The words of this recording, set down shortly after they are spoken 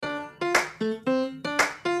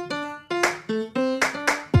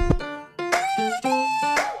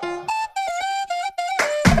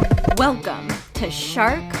Welcome to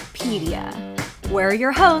Sharkpedia. We're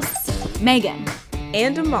your hosts, Megan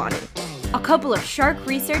and Amani, a couple of shark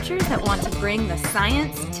researchers that want to bring the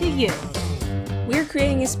science to you. We're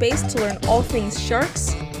creating a space to learn all things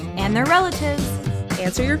sharks and their relatives,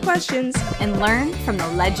 answer your questions, and learn from the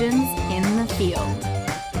legends in the field.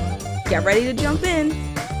 Get ready to jump in.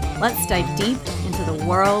 Let's dive deep into the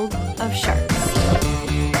world of sharks.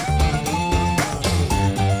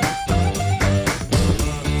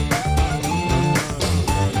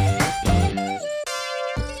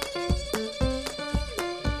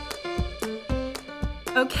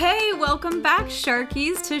 Okay, welcome back,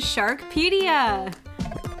 Sharkies, to Sharkpedia.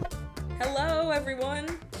 Hello, everyone.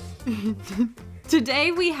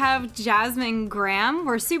 Today we have Jasmine Graham.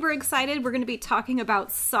 We're super excited. We're going to be talking about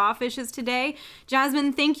sawfishes today.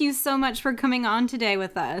 Jasmine, thank you so much for coming on today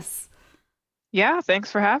with us. Yeah,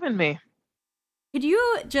 thanks for having me. Could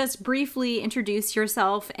you just briefly introduce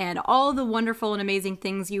yourself and all the wonderful and amazing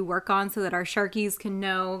things you work on so that our Sharkies can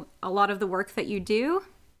know a lot of the work that you do?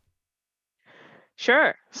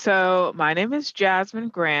 Sure. So my name is Jasmine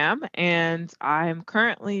Graham, and I'm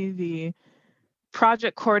currently the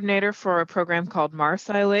project coordinator for a program called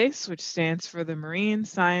MARSCILACE, which stands for the Marine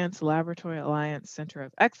Science Laboratory Alliance Center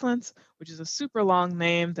of Excellence, which is a super long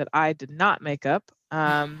name that I did not make up.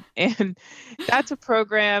 And that's a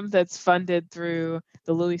program that's funded through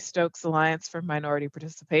the Louis Stokes Alliance for Minority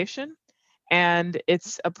Participation. And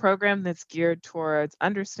it's a program that's geared towards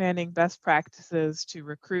understanding best practices to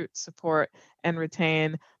recruit, support, and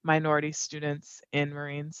retain minority students in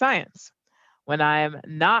marine science. When I'm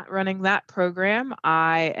not running that program,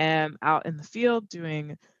 I am out in the field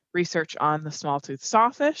doing research on the smalltooth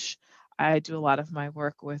sawfish. I do a lot of my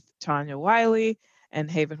work with Tanya Wiley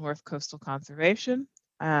and Havenworth Coastal Conservation.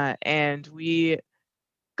 And we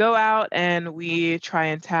go out and we try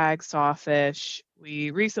and tag sawfish.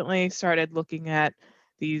 We recently started looking at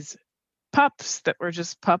these pups that were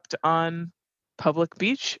just pupped on public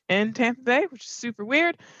beach in Tampa Bay, which is super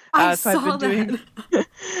weird. I've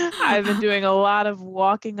been doing a lot of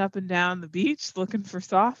walking up and down the beach looking for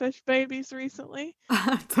sawfish babies recently.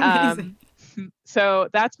 That's amazing. So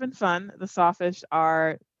that's been fun. The sawfish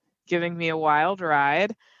are giving me a wild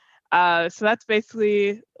ride. So that's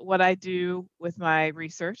basically what I do with my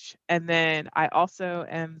research. And then I also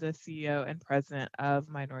am the CEO and president of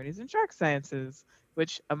Minorities in Shark Sciences,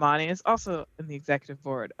 which Amani is also in the executive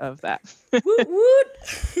board of that. Woot woot!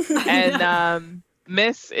 And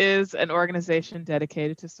MISS is an organization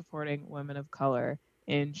dedicated to supporting women of color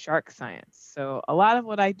in shark science. So a lot of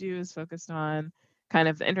what I do is focused on kind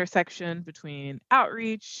of the intersection between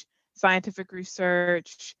outreach, scientific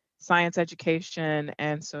research, science education,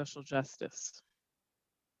 and social justice.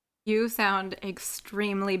 You sound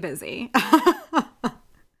extremely busy.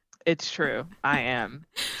 It's true. I am.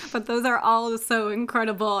 But those are all so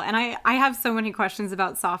incredible. And I have so many questions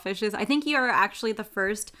about sawfishes. I think you are actually the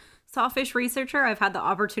first sawfish researcher I've had the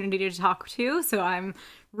opportunity to talk to. So I'm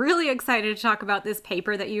really excited to talk about this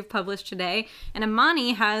paper that you've published today. And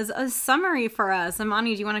Amani has a summary for us.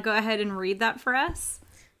 Amani, do you want to go ahead and read that for us?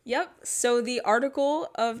 Yep. So the article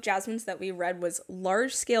of Jasmine's that we read was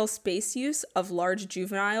Large-Scale Space Use of Large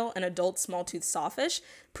Juvenile and Adult Smalltooth Sawfish,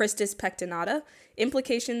 Pristis pectinata,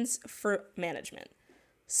 Implications for Management.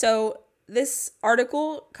 So this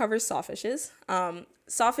article covers sawfishes.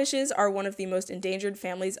 Sawfishes are one of the most endangered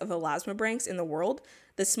families of elasmobranchs in the world.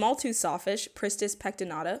 The smalltooth sawfish, Pristis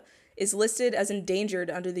pectinata, is listed as endangered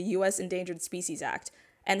under the U.S. Endangered Species Act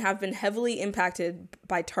and have been heavily impacted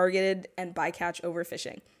by targeted and bycatch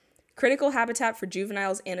overfishing. Critical habitat for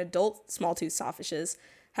juveniles and adult smalltooth sawfishes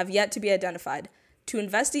have yet to be identified. To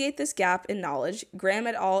investigate this gap in knowledge, Graham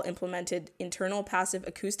et al. Implemented internal passive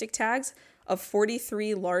acoustic tags of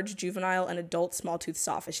 43 large juvenile and adult smalltooth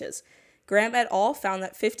sawfishes. Graham et al. Found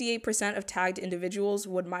that 58% of tagged individuals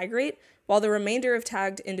would migrate, while the remainder of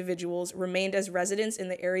tagged individuals remained as residents in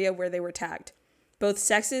the area where they were tagged. Both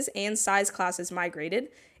sexes and size classes migrated,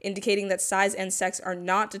 indicating that size and sex are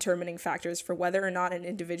not determining factors for whether or not an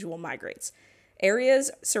individual migrates.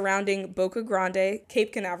 Areas surrounding Boca Grande,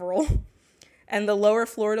 Cape Canaveral, and the lower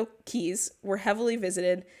Florida Keys were heavily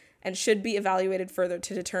visited and should be evaluated further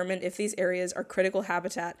to determine if these areas are critical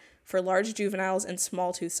habitat for large juveniles and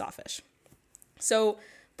small-tooth sawfish. So,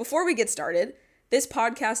 before we get started, this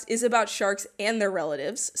podcast is about sharks and their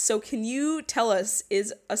relatives. So can you tell us,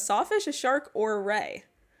 is a sawfish a shark or a ray?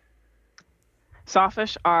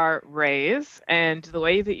 Sawfish are rays, and the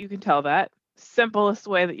way that you can tell that, simplest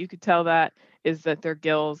way that you could tell that is that their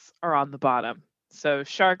gills are on the bottom. So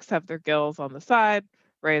sharks have their gills on the side,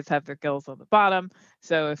 Rays have their gills on the bottom.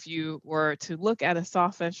 So if you were to look at a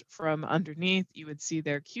sawfish from underneath, you would see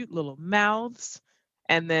their cute little mouths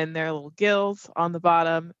and then their little gills on the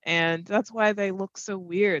bottom. And that's why they look so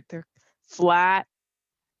weird. They're flat,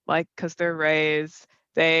 like because they're rays.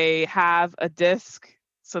 They have a disc,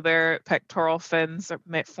 so their pectoral fins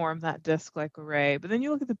form that disc like a ray. But then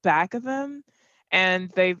you look at the back of them, and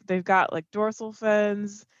they've got like dorsal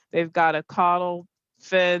fins. They've got a caudal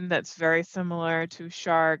fin that's very similar to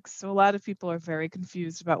sharks. So a lot of people are very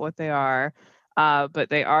confused about what they are, but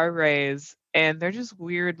they are rays, and they're just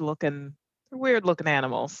weird looking. They're weird looking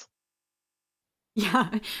animals.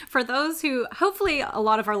 Yeah, for those who, hopefully a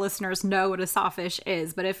lot of our listeners know what a sawfish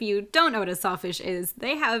is, but if you don't know what a sawfish is,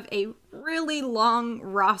 they have a really long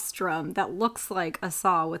rostrum that looks like a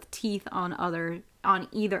saw with teeth on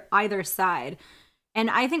either side. And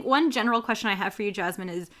I think one general question I have for you, Jasmine,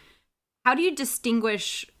 is how do you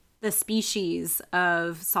distinguish the species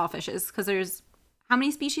of sawfishes? Because how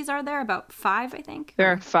many species are there? About 5, I think.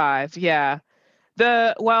 There are 5, yeah.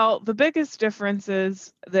 The biggest difference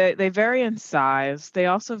is that they vary in size. They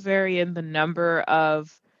also vary in the number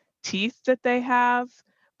of teeth that they have,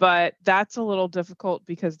 but that's a little difficult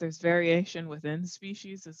because there's variation within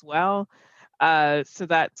species as well. So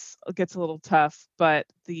that's gets a little tough, but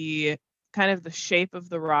the kind of the shape of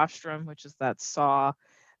the rostrum, which is that saw,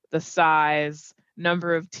 the size,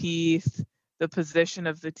 number of teeth, the position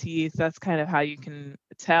of the teeth, that's kind of how you can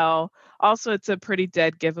tell. Also, it's a pretty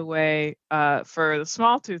dead giveaway for the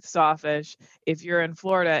small tooth sawfish. If you're in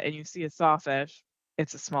Florida and you see a sawfish,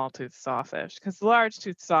 it's a small tooth sawfish because the large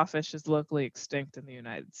tooth sawfish is locally extinct in the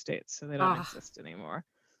United States, so they don't Oh, exist anymore.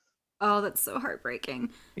 oh, that's so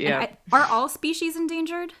heartbreaking. And Yeah. are all species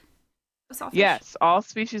endangered? Of sawfish? Yes, all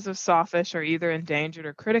species of sawfish are either endangered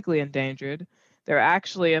or critically endangered. They're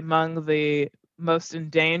actually among the most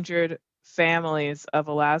endangered families of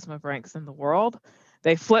elasmobranchs in the world.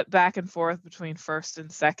 They flip back and forth between first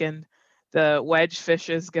and second. The wedge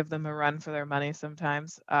fishes give them a run for their money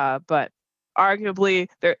sometimes, but arguably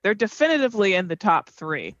they're definitively in the top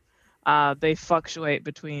 3. They fluctuate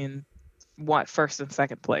between first and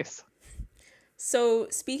second place. So,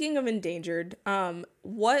 speaking of endangered,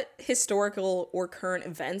 what historical or current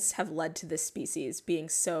events have led to this species being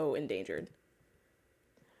so endangered?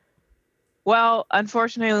 Well,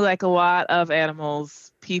 unfortunately, like a lot of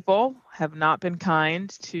animals, people have not been kind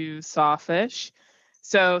to sawfish.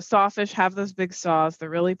 So, sawfish have those big saws. They're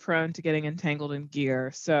really prone to getting entangled in gear.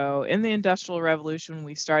 So, in the Industrial Revolution,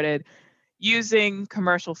 we started using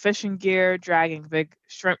commercial fishing gear, dragging big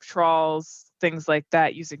shrimp trawls, things like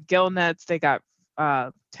that, using gill nets. They got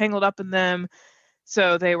tangled up in them.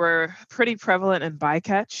 So, they were pretty prevalent in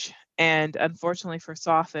bycatch. And unfortunately for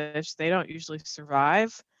sawfish, they don't usually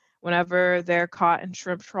survive whenever they're caught in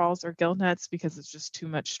shrimp trawls or gill nets because it's just too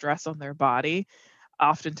much stress on their body.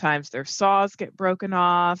 Oftentimes their saws get broken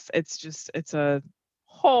off. It's a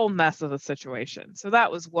whole mess of a situation. So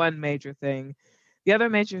that was one major thing. The other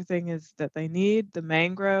major thing is that they need the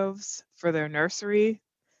mangroves for their nursery.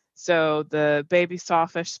 So the baby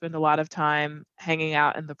sawfish spend a lot of time hanging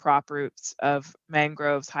out in the prop roots of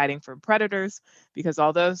mangroves, hiding from predators, because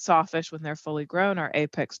although sawfish, when they're fully grown, are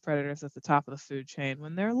apex predators at the top of the food chain,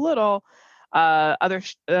 when they're little, other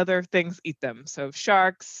things eat them. So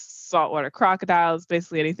sharks, saltwater crocodiles,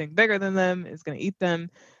 basically anything bigger than them is going to eat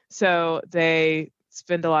them. So they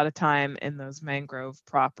spend a lot of time in those mangrove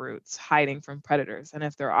prop roots hiding from predators. And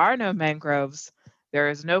if there are no mangroves, there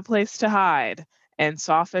is no place to hide. And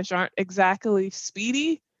sawfish aren't exactly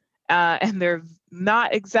speedy, and they're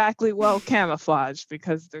not exactly well camouflaged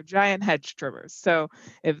because they're giant hedge trimmers. So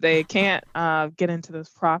if they can't get into those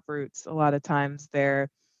prop roots, a lot of times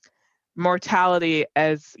their mortality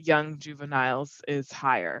as young juveniles is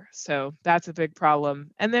higher. So that's a big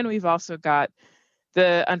problem. And then we've also got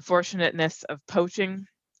the unfortunateness of poaching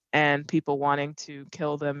and people wanting to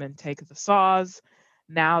kill them and take the saws.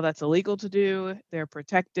 Now that's illegal to do. They're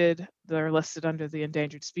protected. They're listed under the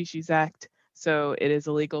Endangered Species Act. So it is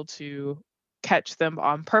illegal to catch them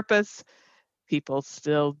on purpose. People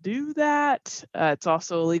still do that. It's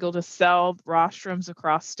also illegal to sell rostrums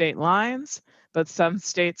across state lines, but some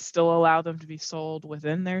states still allow them to be sold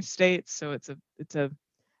within their states. So it's a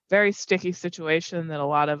very sticky situation that a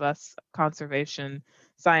lot of us conservation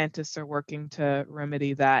scientists are working to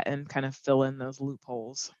remedy that and kind of fill in those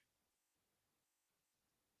loopholes.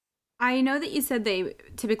 I know that you said they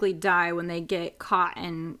typically die when they get caught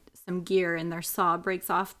in some gear and their saw breaks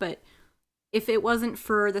off, but if it wasn't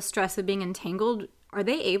for the stress of being entangled, are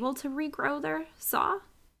they able to regrow their saw?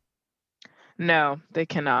 No, they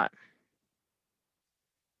cannot.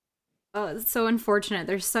 Oh, it's so unfortunate.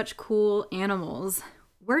 They're such cool animals.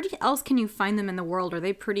 else can you find them in the world? Are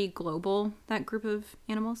they pretty global, that group of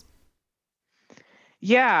animals?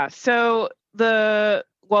 Yeah, so the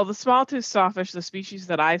small-toothed sawfish, the species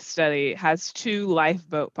that I study, has two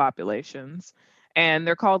lifeboat populations, and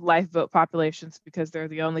they're called lifeboat populations because they're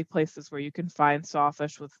the only places where you can find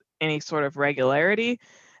sawfish with any sort of regularity.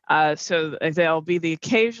 So there'll be the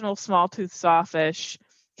occasional small-toothed sawfish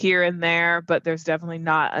here and there, but there's definitely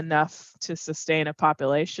not enough to sustain a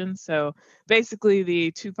population. So basically,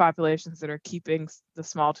 the two populations that are keeping the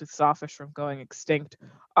small-toothed sawfish from going extinct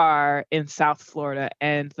are in South Florida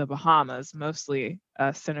and the Bahamas, mostly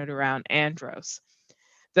centered around Andros.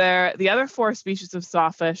 The other four species of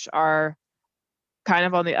sawfish are kind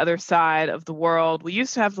of on the other side of the world. We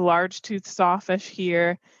used to have the large-toothed sawfish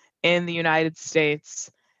here in the United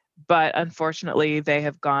States, but unfortunately they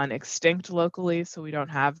have gone extinct locally, so we don't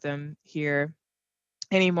have them here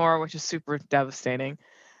anymore, which is super devastating.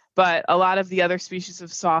 But a lot of the other species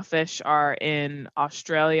of sawfish are in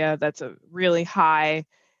Australia. That's a really high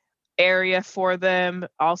area for them.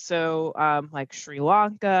 Also, like Sri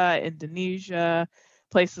Lanka, Indonesia,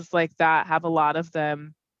 places like that have a lot of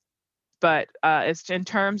them. But it's in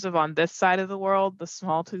terms of on this side of the world, the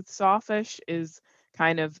small-toothed sawfish is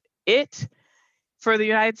kind of it for the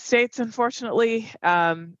United States, unfortunately.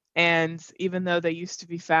 And even though they used to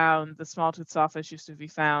be found, the small-toothed sawfish used to be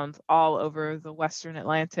found all over the Western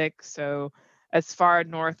Atlantic. So as far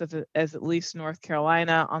north as at least North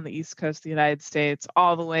Carolina on the east coast of the United States,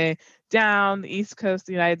 all the way down the east coast of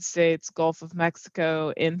the United States, Gulf of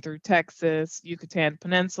Mexico, in through Texas, Yucatan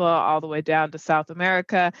Peninsula, all the way down to South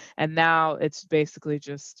America. And now it's basically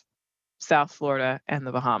just South Florida and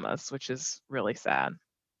the Bahamas, which is really sad.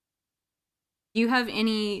 Do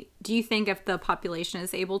you think if the population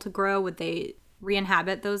is able to grow, would they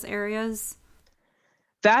re-inhabit those areas?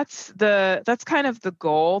 That's kind of the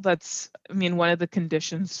goal. I mean, one of the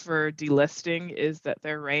conditions for delisting is that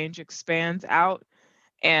their range expands out.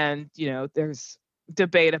 And, there's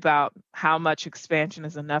debate about how much expansion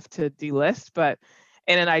is enough to delist, but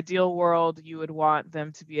in an ideal world, you would want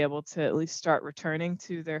them to be able to at least start returning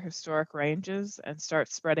to their historic ranges and start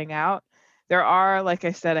spreading out. There are, like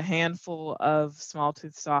I said, a handful of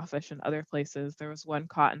small-toothed sawfish in other places. There was one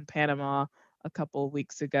caught in Panama a couple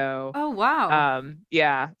weeks ago. Oh, wow.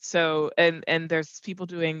 Yeah, so and there's people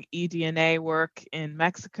doing eDNA work in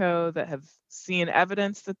Mexico that have seen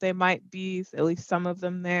evidence that they might be, at least some of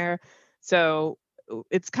them there. So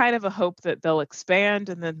it's kind of a hope that they'll expand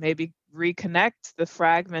and then maybe reconnect the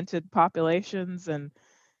fragmented populations and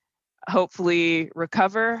hopefully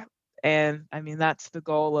recover. And I mean, that's the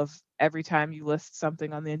goal of every time you list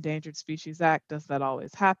something on the Endangered Species Act. Does that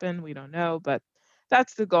always happen? We don't know, but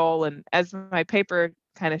that's the goal. And as my paper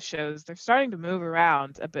kind of shows, they're starting to move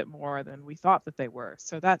around a bit more than we thought that they were.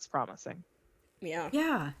 So that's promising. Yeah.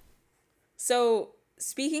 Yeah. So,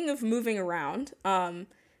 speaking of moving around,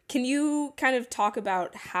 can you kind of talk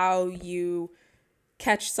about how you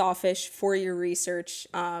catch sawfish for your research?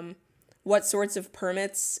 What sorts of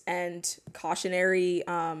permits and cautionary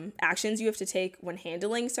actions you have to take when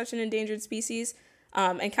handling such an endangered species?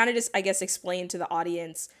 And kind of just, I guess, explain to the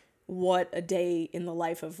audience what a day in the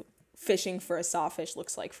life of fishing for a sawfish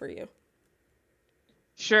looks like for you.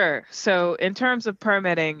 Sure. So in terms of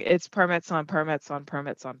permitting, it's permits on permits on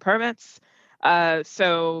permits on permits.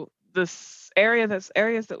 So this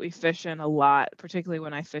areas that we fish in a lot, particularly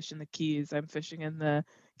when I fish in the Keys, I'm fishing in the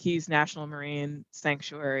Keys National Marine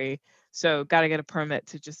Sanctuary. So got to get a permit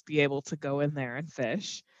to just be able to go in there and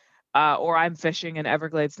fish. Or I'm fishing in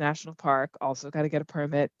Everglades National Park, also got to get a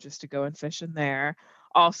permit just to go and fish in there.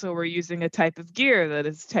 Also, we're using a type of gear that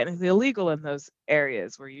is technically illegal in those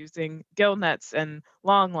areas. We're using gill nets and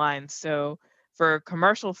long lines. So for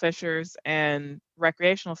commercial fishers and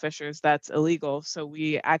recreational fishers, that's illegal. So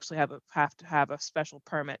we actually have to have a special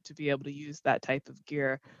permit to be able to use that type of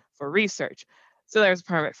gear for research. So there's a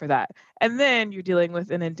permit for that. And then you're dealing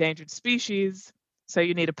with an endangered species, so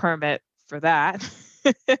you need a permit for that.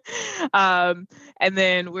 And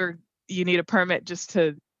then you need a permit just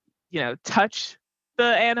to, touch the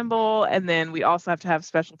animal, and then we also have to have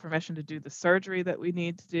special permission to do the surgery that we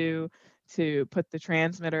need to do to put the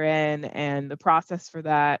transmitter in. And the process for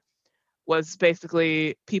that was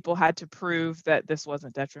basically people had to prove that this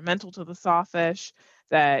wasn't detrimental to the sawfish,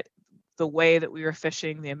 that the way that we were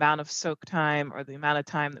fishing, the amount of soak time or the amount of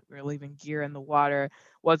time that we were leaving gear in the water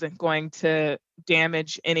wasn't going to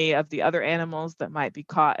damage any of the other animals that might be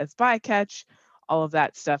caught as bycatch. All of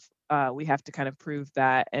that stuff, we have to kind of prove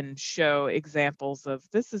that and show examples of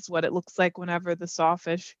this is what it looks like whenever the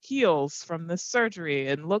sawfish heals from this surgery.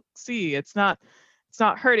 And look, see, it's not it's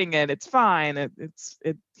not hurting it. It's fine.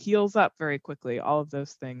 It heals up very quickly. All of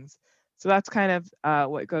those things. So that's kind of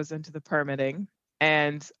what goes into the permitting.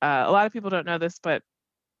 And a lot of people don't know this, but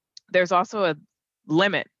there's also a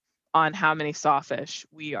limit on how many sawfish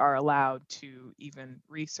we are allowed to even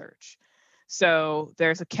research. So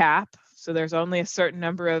there's a cap. So there's only a certain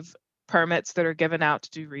number of permits that are given out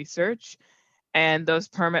to do research. And those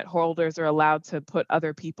permit holders are allowed to put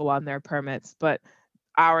other people on their permits, but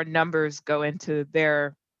our numbers go into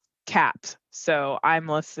their caps. So I'm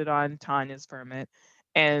listed on Tanya's permit.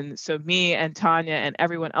 And so me and Tanya and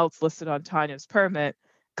everyone else listed on Tanya's permit,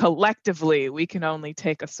 collectively, we can only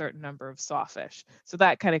take a certain number of sawfish. So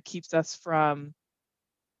that kind of keeps us from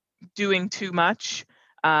doing too much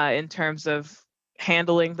in terms of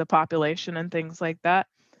handling the population and things like that.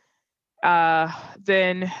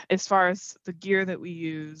 Then as far as the gear that we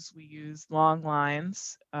use long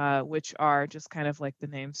lines, which are just kind of like the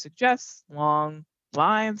name suggests, long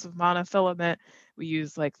lines of monofilament. We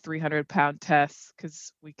use like 300-pound tests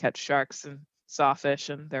because we catch sharks and sawfish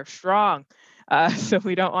and they're strong. So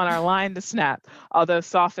we don't want our line to snap. Although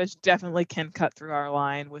sawfish definitely can cut through our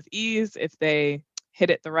line with ease if they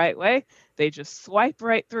hit it the right way. They just swipe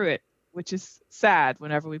right through it, which is sad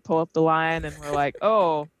whenever we pull up the line and we're like,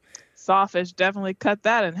 oh, sawfish definitely cut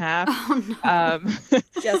that in half. Oh, no.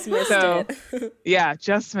 Just missed it. Yeah,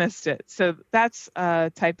 just missed it. So that's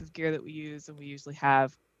a type of gear that we use, and we usually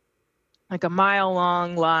have like a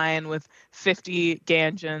mile-long line with 50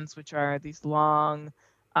 gangins, which are these long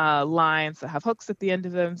lines that have hooks at the end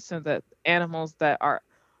of them, so that animals that are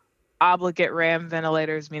obligate ram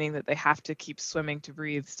ventilators, meaning that they have to keep swimming to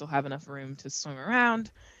breathe, still have enough room to swim around.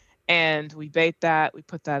 And we bait that, we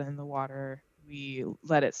put that in the water, we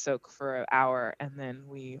let it soak for an hour, and then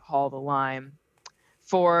we haul the line.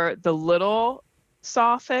 For the little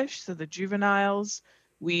sawfish, so the juveniles,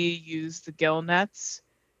 we use the gill nets,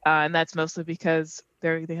 and that's mostly because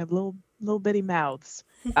they have little bitty mouths,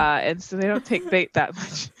 and so they don't take bait that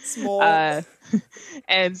much. Small.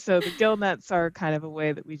 And so the gill nets are kind of a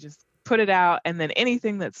way that we just put it out, and then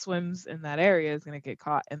anything that swims in that area is going to get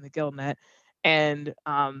caught in the gill net. And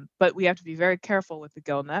but we have to be very careful with the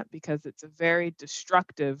gill net because it's a very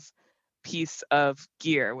destructive piece of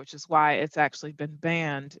gear, which is why it's actually been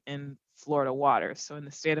banned in Florida waters. So in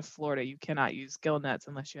the state of Florida, you cannot use gill nets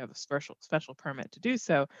unless you have a special permit to do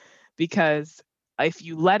so, because if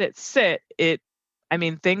you let it sit,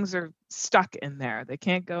 things are stuck in there. They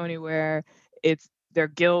can't go anywhere. Their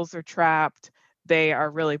gills are trapped. They are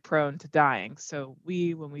really prone to dying. So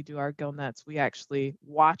when we do our gill nets, we actually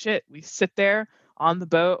watch it. We sit there on the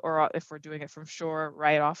boat, or if we're doing it from shore,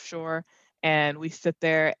 right offshore, and we sit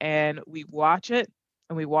there and we watch it,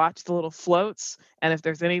 and we watch the little floats. And if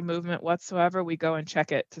there's any movement whatsoever, we go and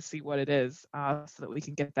check it to see what it is, so that we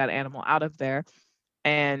can get that animal out of there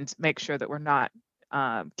and make sure that we're not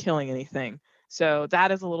killing anything. So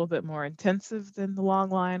that is a little bit more intensive than the long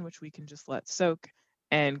line, which we can just let soak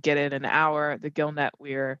and get in an hour. The gill net,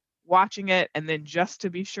 we're watching it, and then just to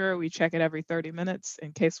be sure, we check it every 30 minutes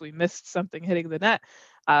in case we missed something hitting the net.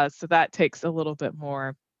 So that takes a little bit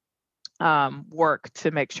more work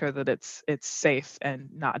to make sure that it's safe and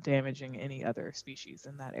not damaging any other species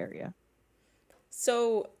in that area.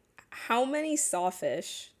 So how many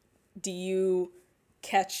sawfish do you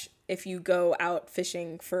catch if you go out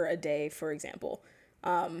fishing for a day, for example?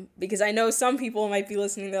 Because I know some people might be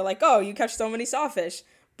listening, they're like, oh, you catch so many sawfish,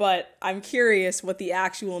 but I'm curious what the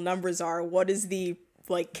actual numbers are. What is the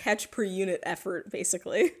catch per unit effort,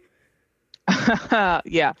 basically?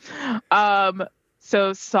 Yeah.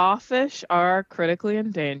 So sawfish are critically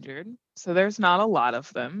endangered. So there's not a lot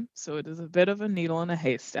of them. So it is a bit of a needle in a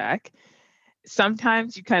haystack.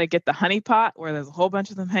 Sometimes you kind of get the honeypot where there's a whole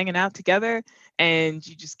bunch of them hanging out together, and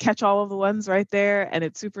you just catch all of the ones right there, and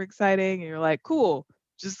it's super exciting, and you're like, cool,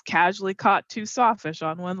 just casually caught 2 sawfish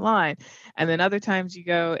on one line. And then other times you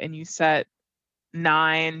go and you set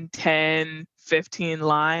 9, 10, 15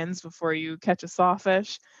 lines before you catch a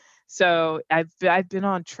sawfish. So I've been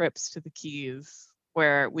on trips to the Keys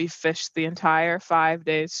where we fished the entire 5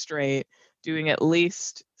 days straight, doing at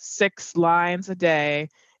least 6 lines a day,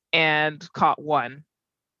 and caught 1.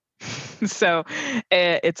 So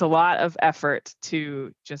it's a lot of effort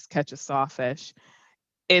to just catch a sawfish,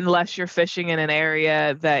 unless you're fishing in an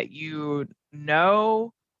area that you've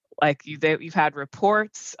had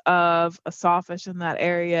reports of a sawfish in that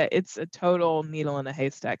area. It's a total needle in a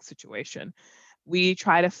haystack situation. We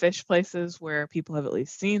try to fish places where people have at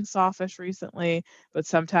least seen sawfish recently, but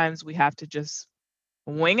sometimes we have to just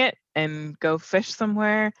wing it and go fish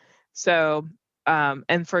somewhere. So,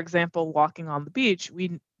 and for example, walking on the beach,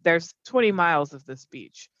 there's 20 miles of this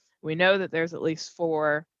beach. We know that there's at least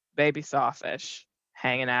 4 baby sawfish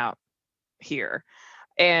hanging out here,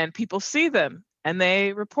 and people see them and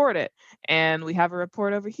they report it. And we have a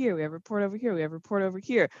report over here, we have a report over here, we have a report over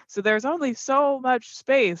here. So there's only so much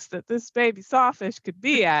space that this baby sawfish could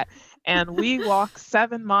be at, and we walk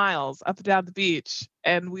 7 miles up and down the beach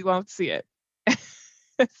and we won't see it.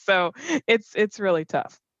 So it's really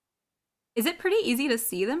tough. Is it pretty easy to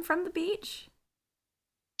see them from the beach?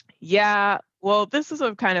 Yeah, well, this is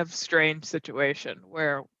a kind of strange situation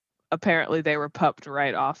where apparently they were pumped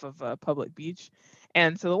right off of a public beach.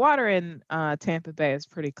 And so the water in Tampa Bay is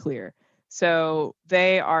pretty clear. So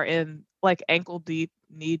they are in like ankle deep,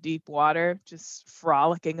 knee deep water, just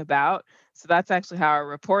frolicking about. So that's actually how our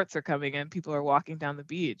reports are coming in. People are walking down the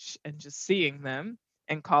beach and just seeing them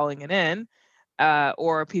and calling it in.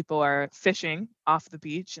 Or people are fishing off the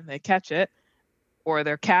beach and they catch it, or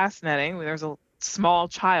they're cast netting. There's a small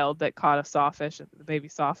child that caught a sawfish, the baby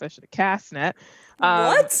sawfish, at a cast net.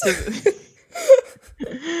 What?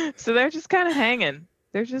 So they're just kind of hanging.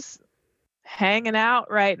 They're just hanging out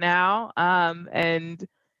right now, and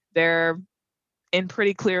they're in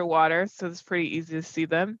pretty clear water, so it's pretty easy to see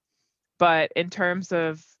them. But in terms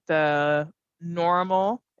of the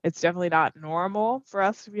normal, it's definitely not normal for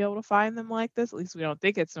us to be able to find them like this. At least we don't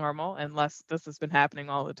think it's normal, unless this has been happening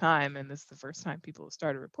all the time and this is the first time people have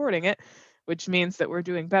started reporting it, which means that we're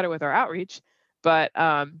doing better with our outreach. But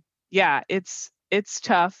yeah, it's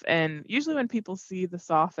tough. And usually when people see the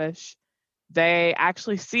sawfish, they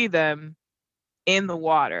actually see them in the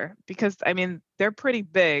water because, I mean, they're pretty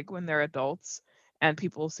big when they're adults, and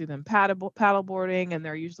people see them paddleboarding, and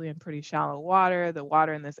they're usually in pretty shallow water. The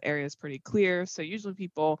water in this area is pretty clear. So usually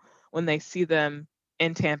people, when they see them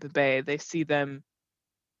in Tampa Bay, they see them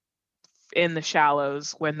in the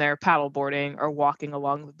shallows when they're paddleboarding or walking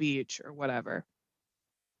along the beach or whatever.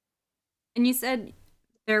 And you said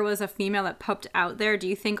there was a female that popped out there. Do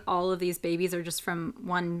you think all of these babies are just from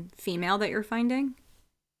one female that you're finding?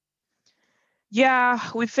 Yeah,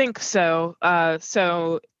 we think so.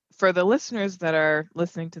 So for the listeners that are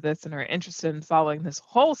listening to this and are interested in following this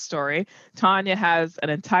whole story, Tanya has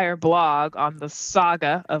an entire blog on the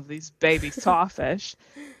saga of these baby sawfish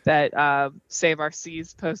that Save Our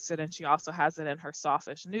Seas posted, and she also has it in her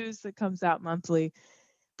Sawfish News that comes out monthly.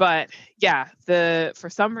 But yeah, for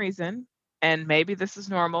some reason, and maybe this is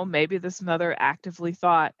normal, maybe this mother actively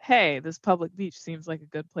thought, hey, this public beach seems like a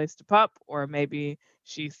good place to pup, or maybe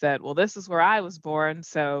she said, well, this is where I was born,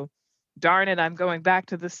 so darn it, I'm going back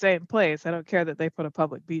to the same place. I don't care that they put a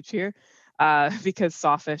public beach here, because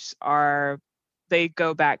sawfish they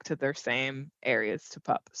go back to their same areas to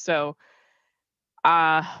pup. So,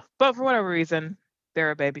 but for whatever reason, there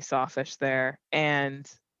are baby sawfish there, and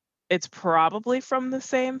it's probably from the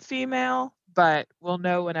same female, but we'll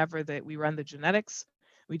know whenever that we run the genetics.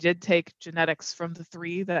 We did take genetics from the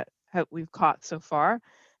 3 that we've caught so far.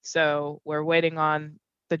 So we're waiting on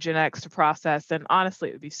the genetics to process. And honestly,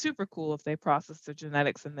 it would be super cool if they process the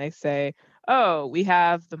genetics and they say, oh, we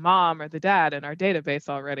have the mom or the dad in our database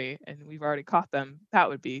already, and we've already caught them. That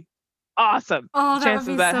would be awesome. Oh, that Chances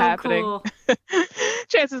would of be that so happening, cool.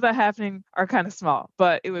 chances of that happening are kind of small,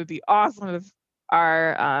 but it would be awesome if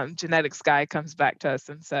our genetics guy comes back to us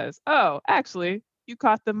and says, oh, actually, you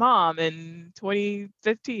caught the mom in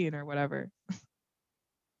 2015 or whatever.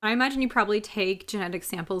 I imagine you probably take genetic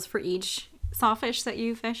samples for each sawfish that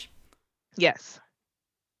you fish. Yes.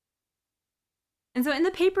 And so in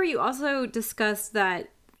the paper, you also discussed that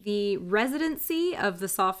the residency of the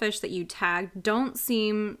sawfish that you tagged don't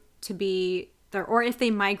seem to be there, or if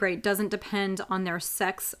they migrate, doesn't depend on their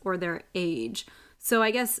sex or their age. So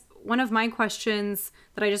I guess one of my questions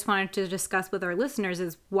that I just wanted to discuss with our listeners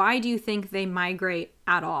is, why do you think they migrate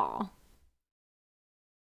at all?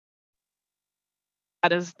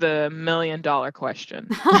 That is the $1 million question.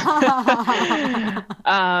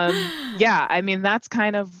 Yeah, I mean, that's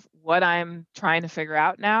kind of what I'm trying to figure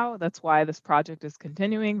out now. That's why this project is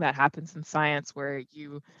continuing. That happens in science, where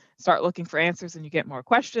you start looking for answers and you get more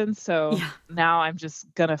questions. So Yeah. now I'm just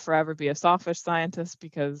gonna forever be a sawfish scientist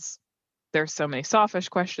because there's so many sawfish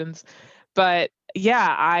questions. But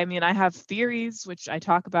yeah, I mean, I have theories which I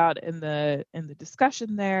talk about in the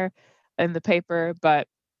discussion there in the paper, but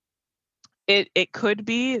it could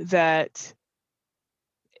be that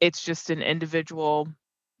it's just an individual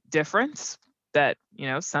difference, that, you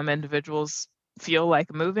know, some individuals feel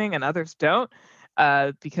like moving and others don't,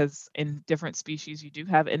 because in different species you do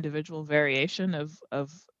have individual variation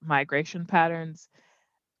of migration patterns.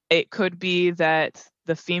 It could be that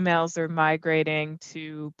the females are migrating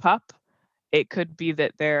to pup It could be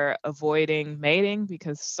that they're avoiding mating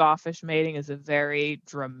because sawfish mating is a very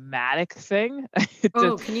dramatic thing. It Oh,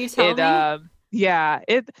 just can you tell it me? yeah,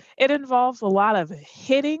 it involves a lot of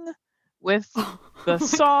hitting with the Oh my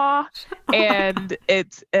saw, gosh. and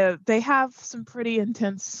it's they have some pretty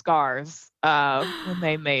intense scars when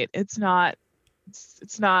they mate. It's not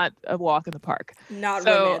a walk in the park. Not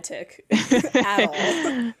So romantic at all.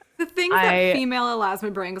 The things that I female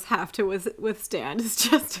elasmobranchs have to withstand is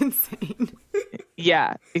just insane.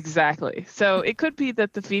 Yeah, exactly. So it could be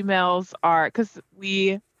that the females are, because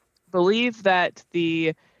we believe that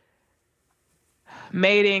the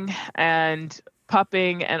mating and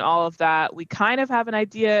pupping and all of that, we kind of have an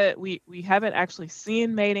idea. We haven't actually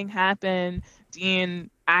seen mating happen.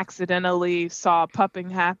 Dean accidentally saw pupping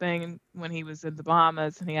happen when he was in the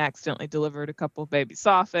Bahamas, and he accidentally delivered a couple of baby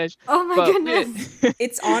sawfish. Oh my But we, goodness.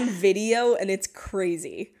 It's on video and it's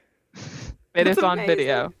crazy. it That's is on amazing.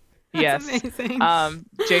 video. That's Yes. amazing.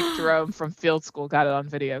 Jake Jerome from Field School got it on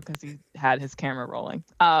video because he had his camera rolling.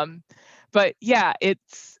 But yeah,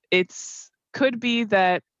 it's could be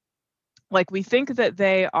that, like, we think that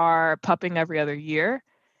they are pupping every other year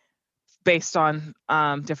based on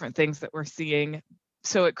different things that we're seeing.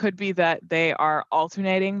 So it could be that they are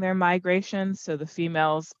alternating their migration. So the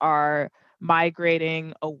females are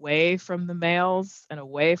migrating away from the males and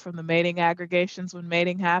away from the mating aggregations when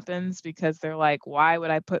mating happens, because they're like, why would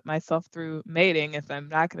I put myself through mating if I'm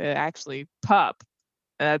not going to actually pup?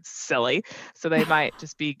 That's silly. So they might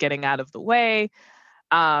just be getting out of the way.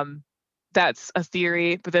 Um, that's a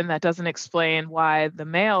theory, but then that doesn't explain why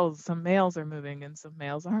some males are moving and some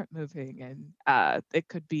males aren't moving. And it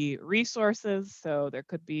could be resources. So there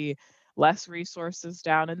could be less resources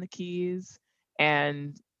down in the Keys,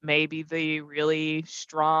 and maybe the really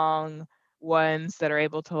strong ones that are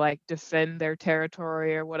able to like defend their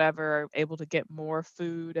territory or whatever are able to get more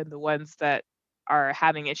food, and the ones that are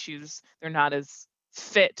having issues, they're not as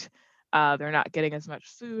fit, they're not getting as much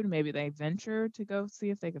food. Maybe they venture to go see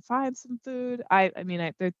if they can find some food. I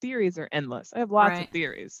mean, their theories are endless. I have lots of Right.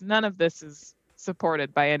 theories. None of this is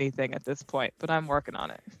supported by anything at this point, but I'm working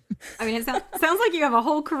on it. I mean, it sounds like you have a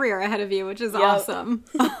whole career ahead of you, which is Yep. awesome.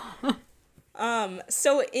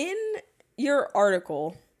 So in your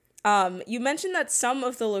article, you mentioned that some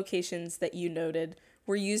of the locations that you noted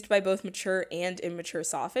were used by both mature and immature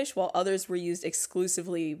sawfish, while others were used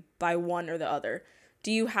exclusively by one or the other.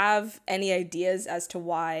 Do you have any ideas as to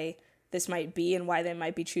why this might be and why they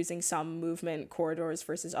might be choosing some movement corridors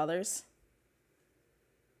versus others?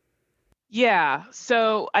 Yeah,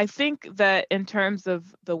 so I think that in terms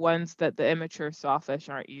of the ones that the immature sawfish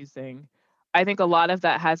aren't using, I think a lot of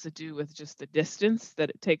that has to do with just the distance that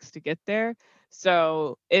it takes to get there.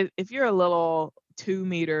 So if you're a little 2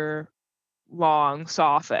 meter long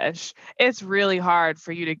sawfish, it's really hard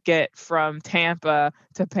for you to get from Tampa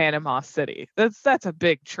to Panama City. That's a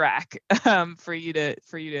big track, a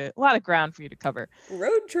lot of ground for you to cover.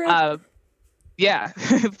 Road trip. Uh, yeah,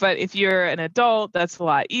 but if you're an adult, that's a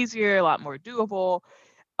lot easier, a lot more doable,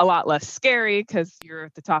 a lot less scary because you're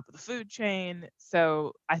at the top of the food chain.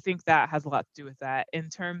 So I think that has a lot to do with that. In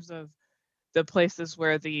terms of the places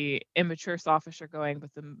where the immature sawfish are going,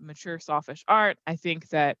 but the mature sawfish aren't, I think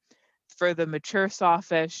that for the mature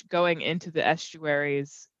sawfish going into the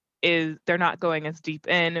estuaries, is they're not going as deep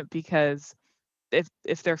in, because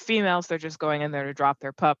if they're females, they're just going in there to drop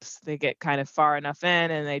their pups. They get kind of far enough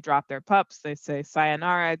in and they drop their pups. They say,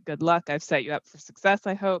 sayonara, good luck. I've set you up for success,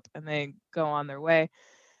 I hope. And they go on their way.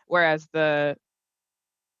 Whereas the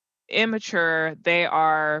immature, they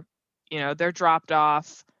are, they're dropped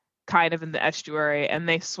off kind of in the estuary, and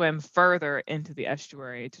they swim further into the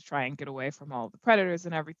estuary to try and get away from all the predators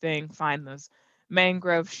and everything, find those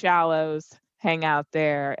mangrove shallows, hang out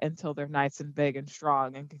there until they're nice and big and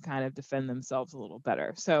strong and can kind of defend themselves a little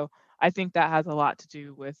better. So I think that has a lot to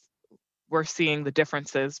do with, we're seeing the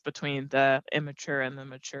differences between the immature and the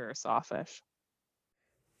mature sawfish.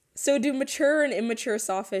 So do mature and immature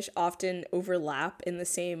sawfish often overlap in the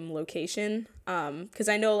same location? Because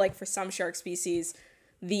I know, like, for some shark species,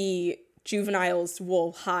 the juveniles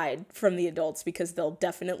will hide from the adults because they'll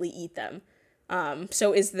definitely eat them.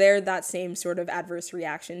 So is there that same sort of adverse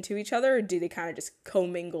reaction to each other, or do they kind of just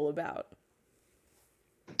commingle about?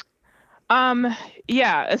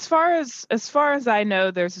 Yeah, as far as I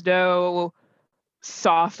know, there's no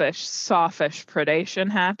sawfish predation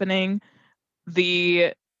happening.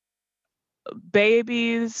 The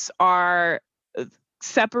babies are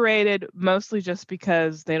separated mostly just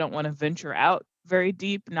because they don't want to venture out very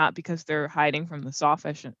deep, not because they're hiding from the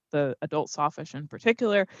sawfish, the adult sawfish in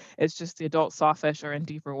particular. It's just the adult sawfish are in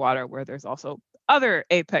deeper water where there's also other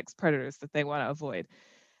apex predators that they want to avoid.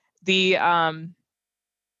 The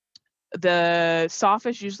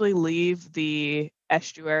sawfish usually leave the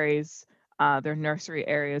estuaries, their nursery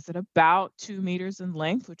areas, at about 2 meters in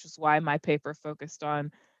length, which is why my paper focused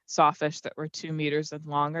on sawfish that were 2 meters and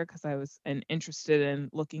longer, because I was interested in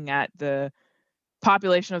looking at the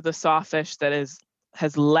population of the sawfish that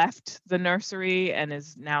has left the nursery and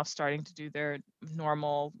is now starting to do their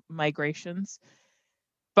normal migrations.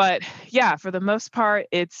 But yeah, for the most part,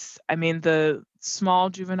 the small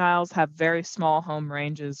juveniles have very small home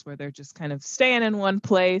ranges where they're just kind of staying in one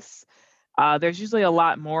place. There's usually a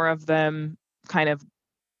lot more of them kind of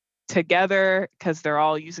together because they're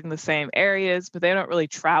all using the same areas, but they don't really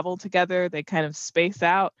travel together. They kind of space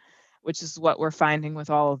out, which is what we're finding with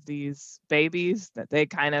all of these babies, that they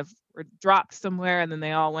kind of were dropped somewhere and then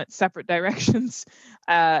they all went separate directions,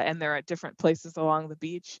 and they're at different places along the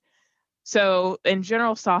beach. So in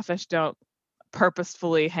general, sawfish don't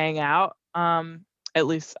purposefully hang out. At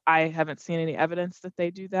least I haven't seen any evidence that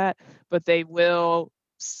they do that, but they will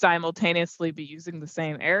simultaneously be using the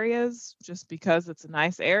same areas just because it's a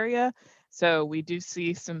nice area. So we do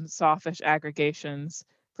see some sawfish aggregations,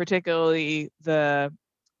 particularly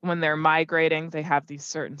when they're migrating, they have these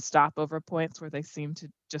certain stopover points where they seem to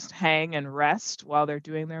just hang and rest while they're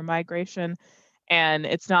doing their migration. And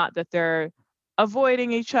it's not that they're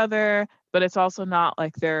avoiding each other, but it's also not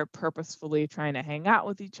like they're purposefully trying to hang out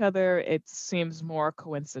with each other. It seems more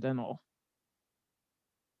coincidental.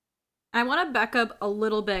 I want to back up a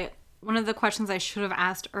little bit. One of the questions I should have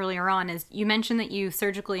asked earlier on is you mentioned that you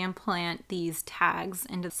surgically implant these tags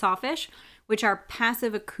into sawfish, which are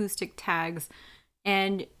passive acoustic tags.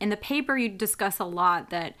 And in the paper, you discuss a lot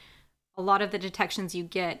that a lot of the detections you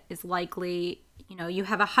get is likely, you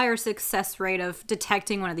have a higher success rate of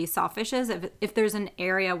detecting one of these sawfishes if there's an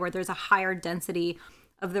area where there's a higher density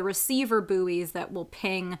of the receiver buoys that will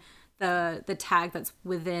ping the tag that's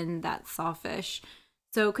within that sawfish.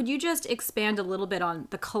 So could you just expand a little bit on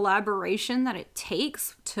the collaboration that it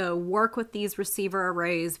takes to work with these receiver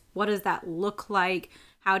arrays? What does that look like?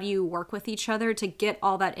 How do you work with each other to get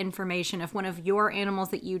all that information if one of your animals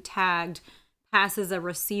that you tagged passes a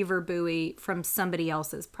receiver buoy from somebody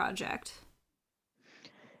else's project?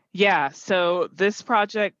 Yeah, so this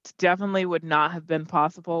project definitely would not have been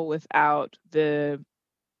possible without the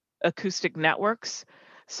acoustic networks.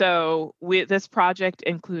 So this project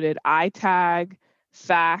included iTag,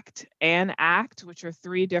 FACT, and ACT, which are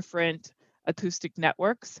 3 different acoustic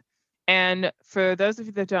networks. And for those of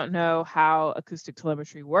you that don't know how acoustic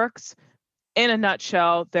telemetry works, in a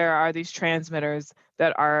nutshell, there are these transmitters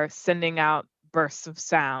that are sending out bursts of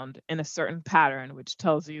sound in a certain pattern, which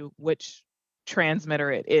tells you which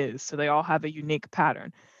transmitter it is. So they all have a unique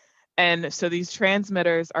pattern. And so these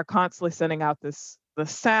transmitters are constantly sending out the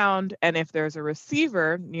sound, and if there's a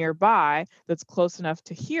receiver nearby that's close enough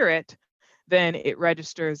to hear it, then it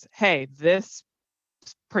registers, hey, this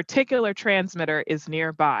particular transmitter is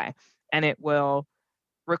nearby, and it will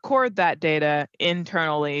record that data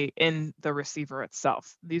internally in the receiver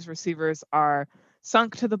itself. These receivers are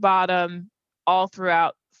sunk to the bottom all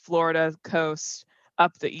throughout Florida coast,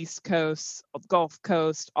 up the East Coast, Gulf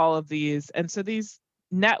Coast, all of these. And so these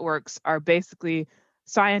networks are basically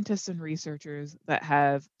scientists and researchers that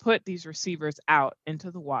have put these receivers out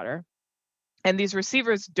into the water. And these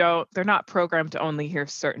receivers they're not programmed to only hear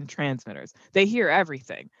certain transmitters. They hear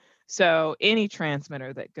everything. So any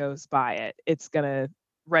transmitter that goes by it, it's going to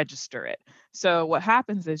register it. So what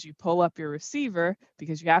happens is you pull up your receiver,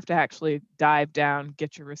 because you have to actually dive down,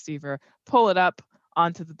 get your receiver, pull it up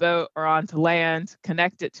onto the boat or onto land,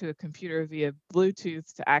 connect it to a computer via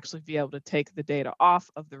Bluetooth to actually be able to take the data off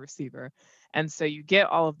of the receiver. And so you get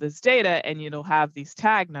all of this data and you'll have these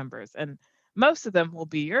tag numbers. And most of them will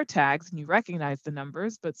be your tags and you recognize the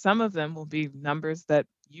numbers, but some of them will be numbers that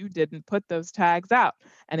you didn't put those tags out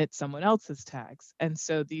and it's someone else's tags. And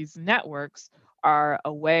so these networks are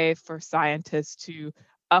a way for scientists to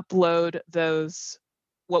upload those,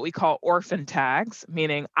 what we call orphan tags,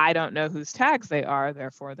 meaning I don't know whose tags they are,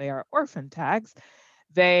 therefore they are orphan tags.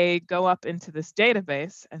 They go up into this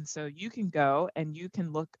database, and so you can go and you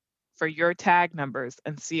can look for your tag numbers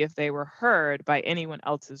and see if they were heard by anyone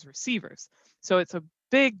else's receivers. So it's a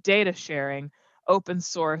big data sharing, open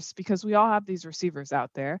source, because we all have these receivers out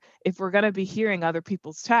there. If we're going to be hearing other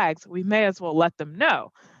people's tags, we may as well let them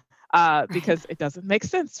know. Because it doesn't make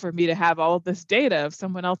sense for me to have all of this data of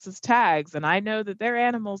someone else's tags, and I know that their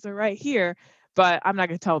animals are right here, but I'm not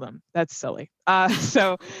going to tell them. That's silly.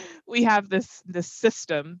 So we have this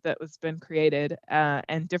system that has been created,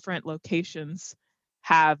 and different locations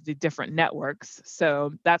have the different networks.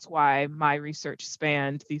 So that's why my research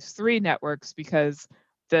spanned these 3 networks, because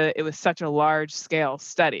it was such a large scale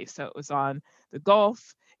study. So it was on the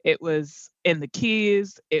Gulf, it was in the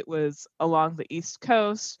Keys, it was along the East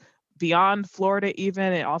Coast, beyond Florida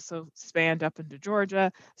even. It also spanned up into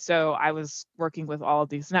Georgia. So I was working with all of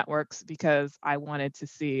these networks because I wanted to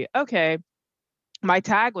see, okay, my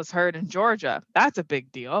tag was heard in Georgia. That's a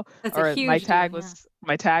big deal. That's a Or huge deal. Yeah.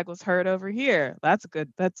 my tag was heard over here. That's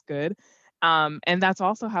good. That's good. And that's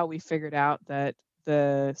also how we figured out that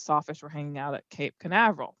the sawfish were hanging out at Cape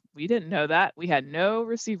Canaveral. We didn't know that. We had no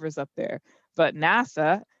receivers up there. But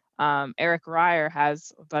NASA, Eric Ryer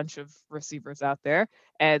has a bunch of receivers out there,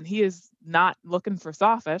 and he is not looking for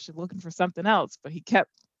sawfish, he's looking for something else. But he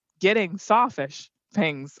kept getting sawfish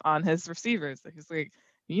pings on his receivers. He's like,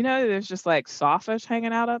 there's just like sawfish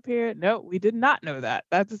hanging out up here. No, we did not know that.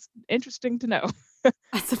 That's interesting to know.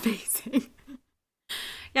 That's amazing.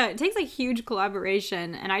 Yeah, it takes a huge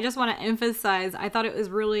collaboration. And I just want to emphasize, I thought it was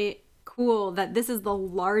really cool that this is the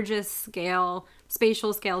largest scale,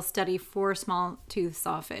 spatial scale study for small tooth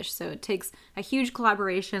sawfish. So it takes a huge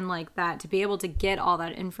collaboration like that to be able to get all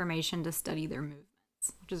that information to study their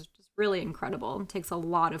movements, which is just really incredible. It takes a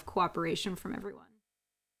lot of cooperation from everyone.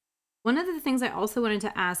 One of the things I also wanted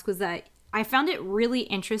to ask was that I found it really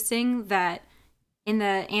interesting that in the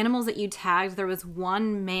animals that you tagged, there was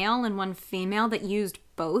one male and one female that used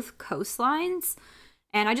both coastlines.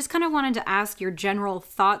 And I just kind of wanted to ask your general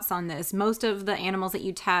thoughts on this. Most of the animals that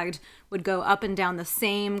you tagged would go up and down the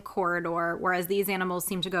same corridor, whereas these animals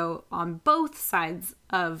seem to go on both sides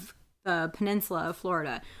of the peninsula of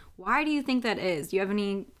Florida. Why do you think that is? Do you have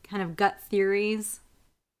any kind of gut theories?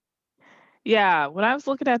 Yeah, when I was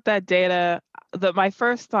looking at that data, my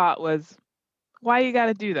first thought was, why you got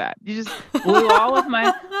to do that? You just blew all of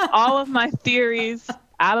my theories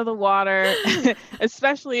out of the water.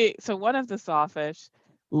 Especially, so one of the sawfish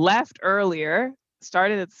left earlier,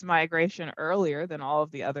 started its migration earlier than all of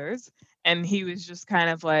the others, and he was just kind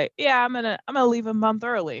of like, yeah, I'm gonna leave a month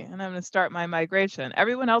early and I'm gonna start my migration.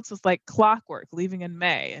 Everyone else was like clockwork, leaving in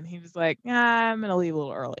May, and he was like, yeah, I'm gonna leave a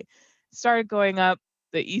little early. Started going up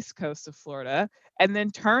the east coast of Florida, and then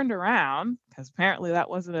turned around because apparently that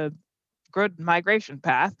wasn't a good migration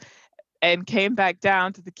path, and came back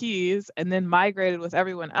down to the Keys, and then migrated with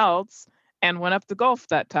everyone else and went up the Gulf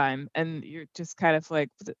that time. And you're just kind of like,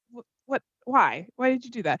 what, why did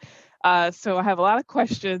you do that? So I have a lot of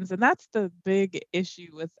questions, and that's the big issue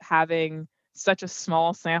with having such a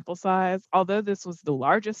small sample size. Although this was the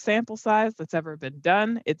largest sample size that's ever been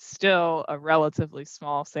done, it's still a relatively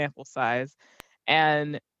small sample size.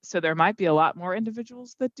 And so there might be a lot more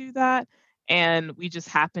individuals that do that. And we just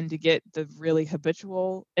happen to get the really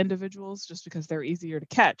habitual individuals just because they're easier to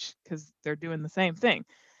catch because they're doing the same thing.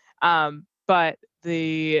 But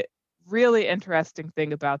the really interesting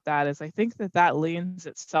thing about that is I think that leans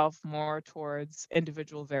itself more towards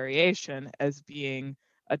individual variation as being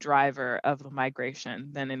a driver of the migration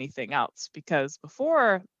than anything else. Because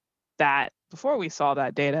before we saw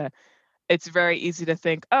that data, it's very easy to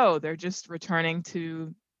think, oh, they're just returning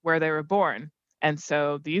to where they were born. And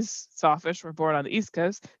so these sawfish were born on the East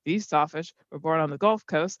Coast, these sawfish were born on the Gulf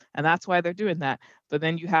Coast, and that's why they're doing that. But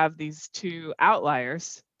then you have these two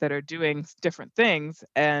outliers that are doing different things,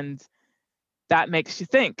 and that makes you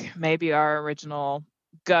think maybe our original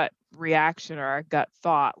gut reaction or our gut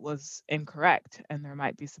thought was incorrect, and there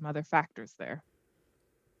might be some other factors there.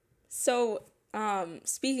 So,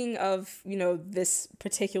 speaking of, this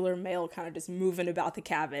particular male kind of just moving about the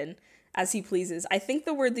cabin as he pleases, I think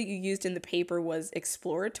the word that you used in the paper was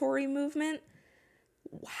exploratory movement.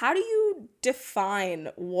 How do you define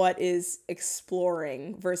what is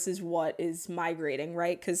exploring versus what is migrating,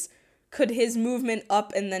 right? Because could his movement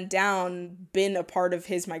up and then down been a part of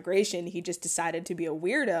his migration? He just decided to be a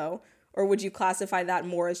weirdo? Or would you classify that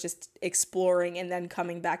more as just exploring and then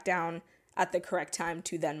coming back down at the correct time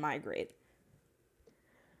to then migrate?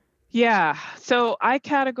 Yeah, so I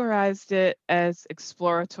categorized it as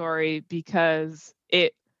exploratory because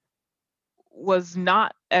it was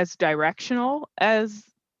not as directional as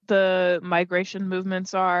the migration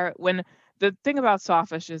movements are. When the thing about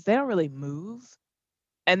sawfish is they don't really move,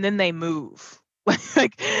 and then they move.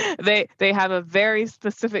 Like they have a very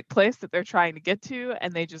specific place that they're trying to get to,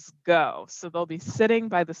 and they just go. So they'll be sitting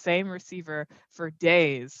by the same receiver for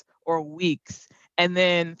days or weeks, and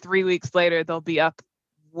then 3 weeks later they'll be up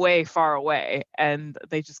way far away, and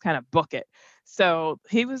they just kind of book it. So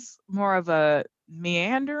he was more of a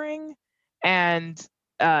meandering, and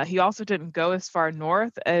he also didn't go as far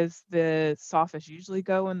north as the sawfish usually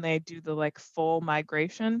go when they do the like full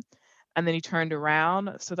migration, and then he turned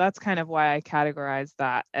around. So that's kind of why I categorized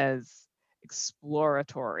that as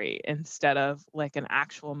exploratory instead of like an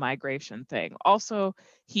actual migration thing. Also,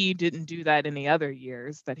 he didn't do that any other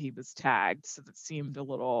years that he was tagged, so that seemed a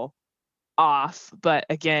little off. But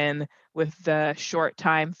again, with the short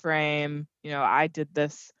time frame, I did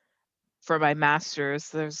this for my master's.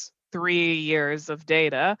 There's 3 years of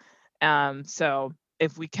data. So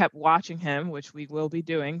if we kept watching him, which we will be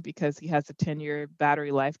doing because he has a 10-year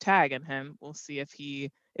battery life tag in him, we'll see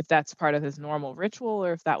if that's part of his normal ritual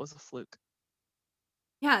or if that was a fluke.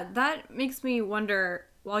 Yeah, that makes me wonder.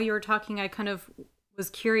 While you were talking, I kind of was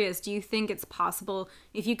curious. Do you think it's possible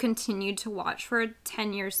if you continued to watch for a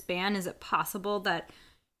 10-year span, is it possible that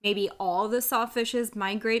maybe all the sawfishes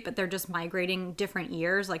migrate, but they're just migrating different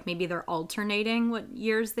years? Like maybe they're alternating what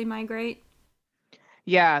years they migrate?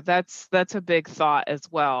 Yeah, that's a big thought as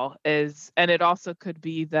well. And it also could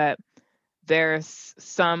be that there's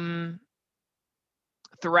some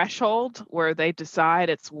threshold where they decide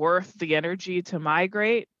it's worth the energy to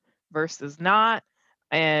migrate versus not.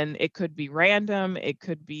 And it could be random, it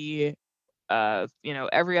could be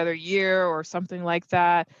every other year or something like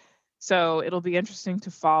that. So it'll be interesting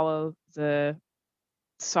to follow the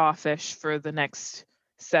sawfish for the next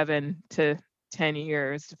 7 to 10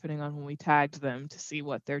 years, depending on when we tagged them, to see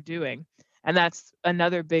what they're doing. And that's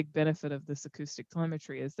another big benefit of this acoustic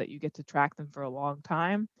telemetry, is that you get to track them for a long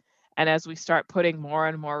time. And as we start putting more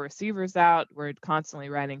and more receivers out, we're constantly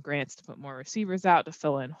writing grants to put more receivers out to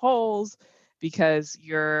fill in holes, because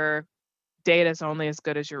your data is only as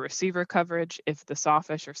good as your receiver coverage. If the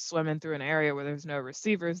sawfish are swimming through an area where there's no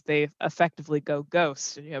receivers, they effectively go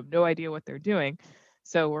ghost and you have no idea what they're doing.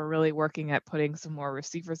 So we're really working at putting some more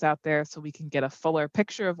receivers out there so we can get a fuller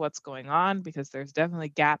picture of what's going on, because there's definitely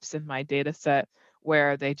gaps in my data set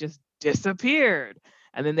where they just disappeared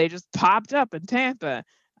and then they just popped up in Tampa.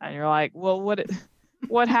 And you're like, well,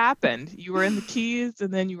 what happened? You were in the Keys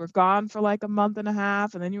and then you were gone for like a month and a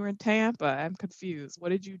half and then you were in Tampa. I'm confused. What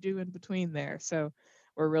did you do in between there? So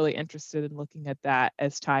we're really interested in looking at that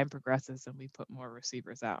as time progresses and we put more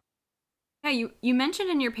receivers out. Yeah, you mentioned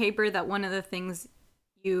in your paper that one of the things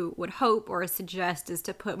you would hope or suggest is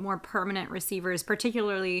to put more permanent receivers,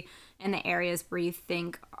 particularly in the areas where you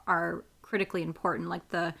think are critically important, like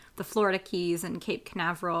the Florida Keys and Cape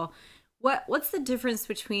Canaveral. What's the difference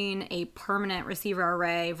between a permanent receiver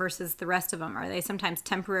array versus the rest of them? Are they sometimes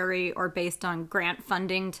temporary or based on grant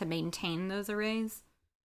funding to maintain those arrays?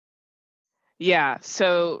 Yeah,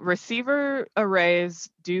 so receiver arrays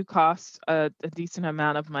do cost a decent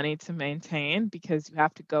amount of money to maintain, because you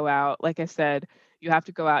have to go out, like I said, you have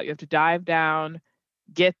to go out, you have to dive down,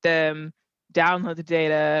 get them, download the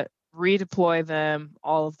data, redeploy them,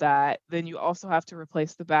 all of that. Then you also have to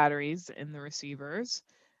replace the batteries in the receivers.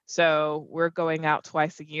 So we're going out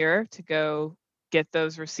twice a year to go get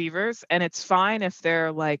those receivers. And it's fine if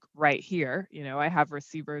they're like right here. I have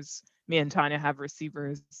receivers, me and Tanya have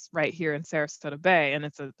receivers right here in Sarasota Bay, and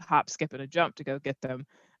it's a hop, skip, and a jump to go get them.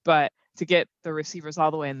 But to get the receivers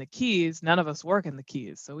all the way in the Keys, none of us work in the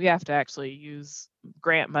Keys. So we have to actually use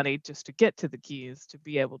grant money just to get to the Keys to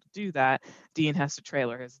be able to do that. Dean has to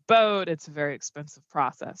trailer his boat. It's a very expensive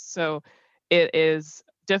process. So it is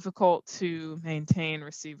difficult to maintain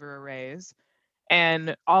receiver arrays.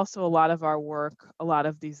 And also, a lot of our work, a lot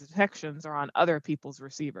of these detections are on other people's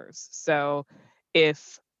receivers. So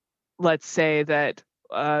if, let's say that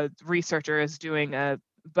a researcher is doing a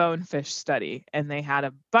bonefish study and they had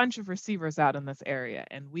a bunch of receivers out in this area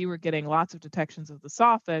and we were getting lots of detections of the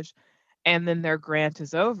sawfish, and then their grant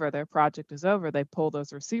is over, their project is over, they pull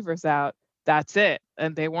those receivers out, that's it.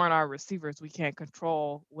 And they weren't our receivers. We can't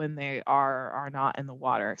control when they are or are not in the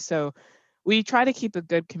water. So we try to keep a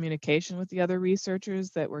good communication with the other researchers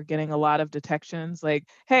that we're getting a lot of detections, like,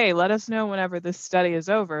 hey, let us know whenever this study is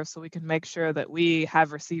over so we can make sure that we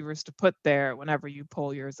have receivers to put there whenever you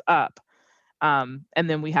pull yours up. And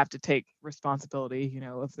then we have to take responsibility,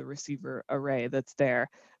 of the receiver array that's there.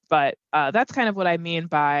 But that's kind of what I mean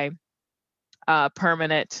by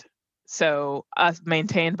permanent. So us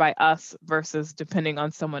maintained by us versus depending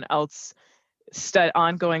on someone else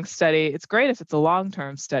ongoing study. It's great if it's a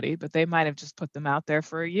long-term study, but they might have just put them out there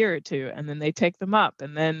for a year or two and then they take them up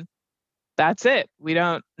and then that's it. We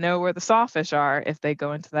don't know where the sawfish are if they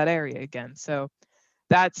go into that area again. So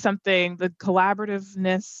that's something, the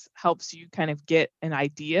collaborativeness helps you kind of get an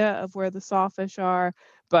idea of where the sawfish are,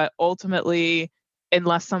 but ultimately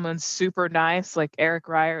unless someone's super nice, like Eric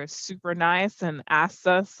Ryer is super nice and asks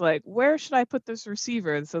us, like, where should I put this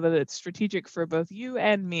receiver so that it's strategic for both you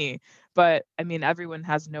and me? But I mean, everyone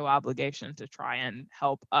has no obligation to try and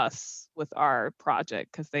help us with our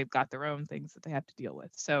project because they've got their own things that they have to deal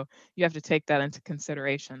with. So you have to take that into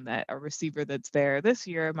consideration, that a receiver that's there this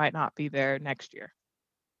year might not be there next year.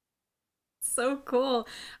 So cool.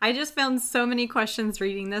 I just found so many questions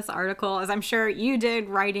reading this article, as I'm sure you did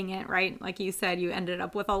writing it, right? Like you said, you ended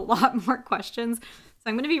up with a lot more questions. So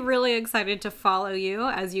I'm going to be really excited to follow you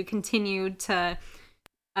as you continue to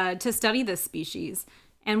study this species.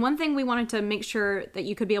 And one thing we wanted to make sure that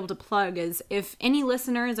you could be able to plug is, if any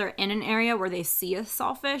listeners are in an area where they see a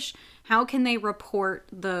sawfish, how can they report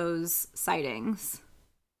those sightings?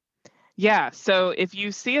 Yeah, so if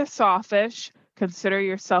you see a sawfish, consider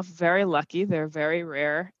yourself very lucky. They're very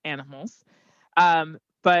rare animals.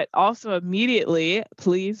 But also immediately,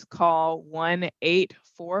 please call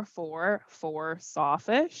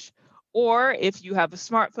 1-844-4-SAWFISH. Or if you have a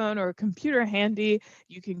smartphone or a computer handy,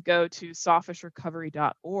 you can go to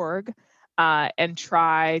sawfishrecovery.org and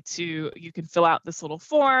you can fill out this little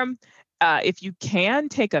form. If you can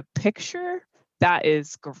take a picture, that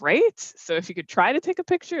is great. So if you could try to take a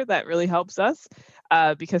picture, that really helps us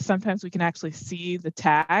because sometimes we can actually see the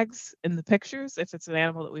tags in the pictures. If it's an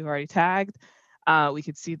animal that we've already tagged, we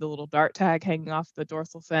could see the little dart tag hanging off the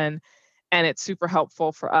dorsal fin, and it's super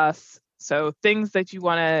helpful for us. So things that you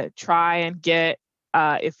want to try and get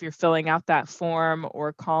if you're filling out that form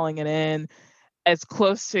or calling it in, as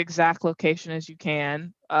close to exact location as you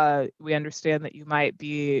can. We understand that you might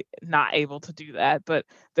be not able to do that, but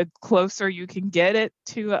the closer you can get it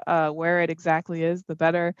to where it exactly is, the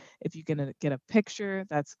better. If you can get a picture,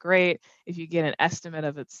 that's great. If you get an estimate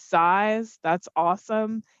of its size, that's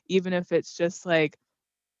awesome. Even if it's just like,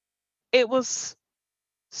 it was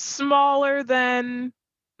smaller than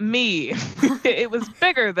me, it was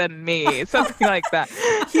bigger than me, something like that.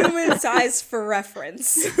 Human size for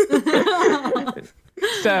reference.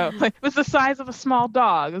 So like, it was the size of a small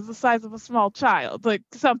dog, it was the size of a small child, like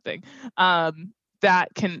something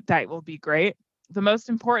that will be great. The most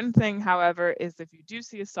important thing, however, is if you do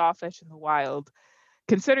see a sawfish in the wild,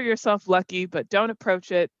 consider yourself lucky, but don't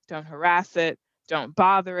approach it, don't harass it, don't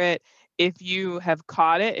bother it. If you have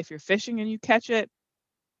caught it, if you're fishing and you catch it,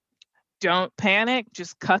 don't panic.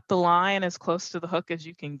 Just cut the line as close to the hook as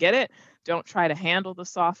you can get it. Don't try to handle the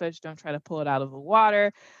sawfish. Don't try to pull it out of the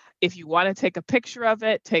water. If you want to take a picture of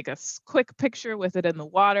it, take a quick picture with it in the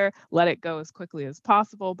water. Let it go as quickly as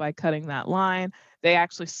possible by cutting that line. They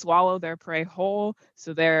actually swallow their prey whole,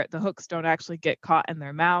 so the hooks don't actually get caught in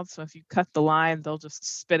their mouths. So if you cut the line, they'll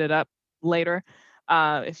just spit it up later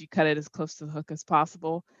if you cut it as close to the hook as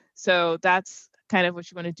possible. So that's kind of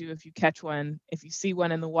what you want to do if you catch one. If you see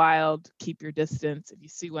one in the wild, keep your distance. If you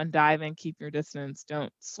see one diving, keep your distance.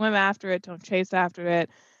 Don't swim after it. Don't chase after it.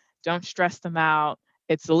 Don't stress them out.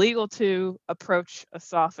 It's illegal to approach a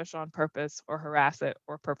sawfish on purpose or harass it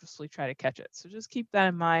or purposely try to catch it. So just keep that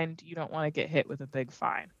in mind. You don't want to get hit with a big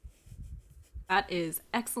fine. That is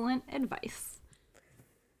excellent advice.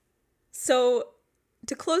 So,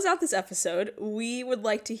 to close out this episode, we would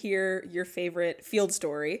like to hear your favorite field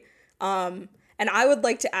story. And I would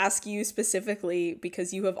like to ask you specifically,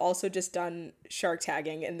 because you have also just done shark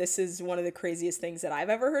tagging, and this is one of the craziest things that I've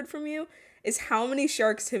ever heard from you, is how many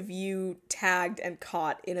sharks have you tagged and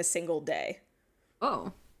caught in a single day?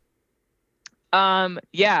 Oh.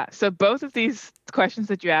 Yeah, so both of these questions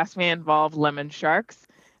that you asked me involve lemon sharks.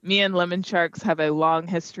 Me and lemon sharks have a long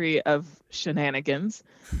history of shenanigans.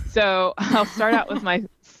 So I'll start out with my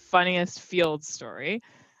funniest field story.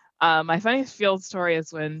 My funniest field story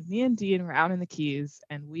is when me and Dean were out in the Keys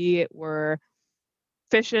and we were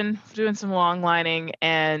fishing, doing some long lining,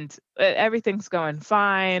 and everything's going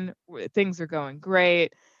fine. Things are going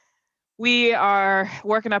great. We are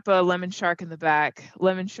working up a lemon shark in the back.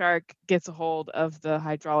 Lemon shark gets a hold of the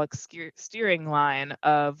hydraulic steering line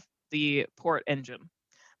of the port engine,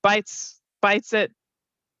 bites it,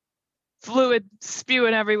 fluid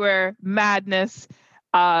spewing everywhere, madness.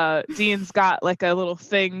 Dean's got like a little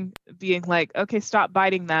thing being like, okay, stop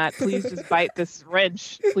biting that. Please just bite this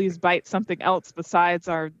wrench. Please bite something else besides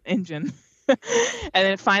our engine. And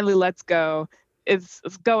then it finally lets go. It's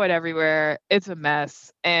going everywhere. It's a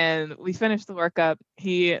mess. And we finish the workup.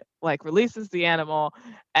 He like releases the animal.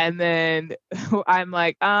 And then I'm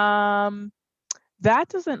like, that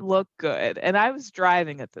doesn't look good. And I was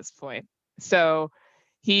driving at this point. So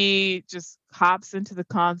he just hops into the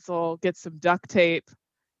console, gets some duct tape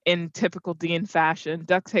in typical Dean fashion,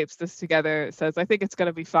 duct tapes this together, says, I think it's going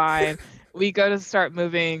to be fine. We go to start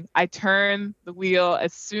moving. I turn the wheel.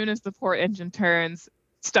 As soon as the port engine turns,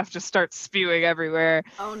 stuff just starts spewing everywhere.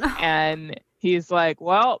 Oh, no. And he's like,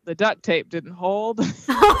 well, the duct tape didn't hold.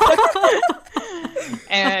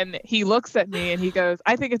 And he looks at me and he goes,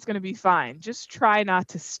 I think it's going to be fine. Just try not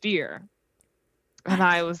to steer. And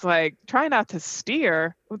I was like, try not to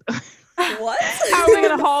steer? What? How are we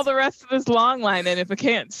going to haul the rest of this long line in if I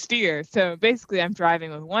can't steer? So basically, I'm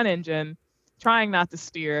driving with one engine, trying not to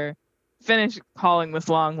steer, finish hauling this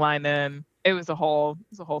long line in. It was a whole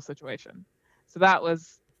situation. So that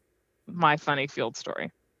was my funny field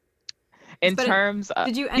story. In terms of,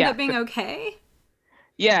 did you end up being okay?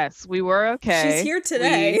 Yes, we were okay. She's here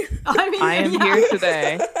today. I am here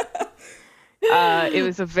today. It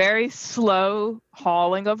was a very slow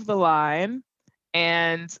hauling of the line,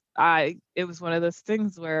 and it was one of those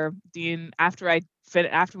things where Dean, after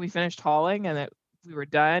we finished hauling and we were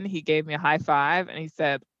done, he gave me a high five and he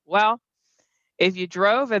said, well, if you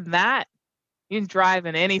drove in that, you can drive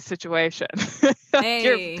in any situation. Hey.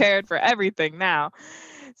 You're prepared for everything now.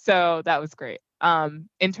 So that was great.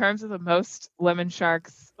 In terms of the most lemon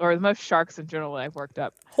sharks, or the most sharks in general that I've worked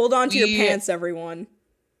up. Hold on to your pants, everyone.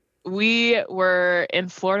 We were in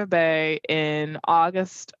Florida Bay in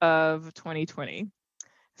August of 2020,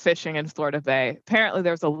 fishing in Florida Bay. Apparently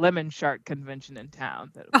there was a lemon shark convention in town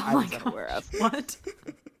that I was unaware of. What?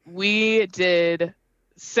 We did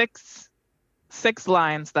six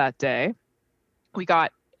lines that day. We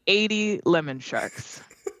got 80 lemon sharks.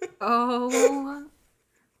 Oh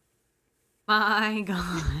my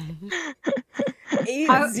God.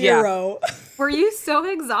 8-0. Yeah. Were you so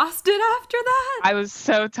exhausted after that? I was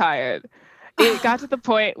so tired. It got to the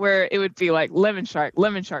point where it would be like lemon shark,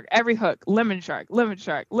 every hook, lemon shark.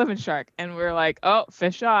 And we're like, oh,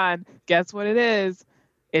 fish on. Guess what it is?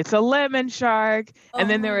 It's a lemon shark. And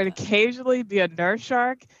then there would occasionally be a nurse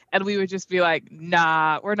shark. And we would just be like,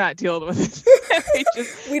 nah, we're not dealing with it.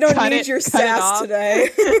 We don't need your sass today.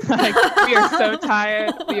 Like, we are so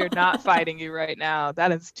tired. We are not fighting you right now.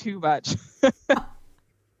 That is too much.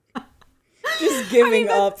 Just giving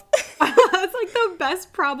up. That's like the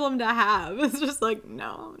best problem to have. It's just like,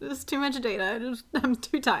 no, there's too much data. I'm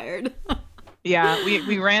too tired. Yeah,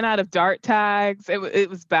 we ran out of dart tags. It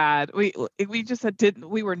was bad. We just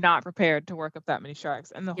we were not prepared to work up that many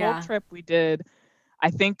sharks. And the whole trip we did,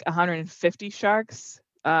 I think, 150 sharks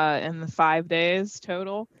in the 5 days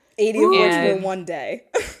total. 80 of which were one day.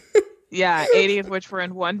 Yeah, 80 of which were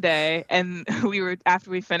in one day. And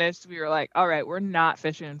after we finished, we were like, all right, we're not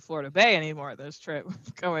fishing in Florida Bay anymore this trip. We're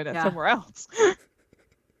going somewhere else.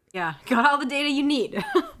 Yeah, got all the data you need.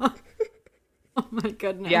 Oh my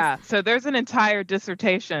goodness. Yeah, so there's an entire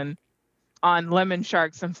dissertation on lemon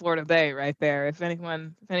sharks in Florida Bay right there. If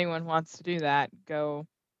anyone wants to do that, go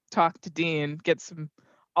talk to Dean, get some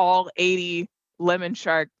all 80 lemon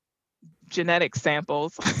shark genetic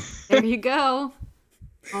samples. There you go.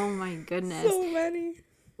 Oh my goodness. So many.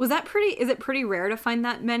 Is it pretty rare to find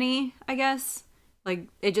that many, I guess? Like,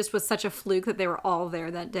 it just was such a fluke that they were all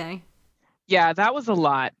there that day. Yeah, that was a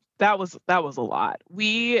lot. That was a lot.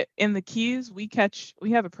 We, in the Keys, we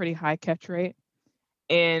have a pretty high catch rate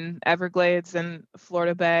in Everglades and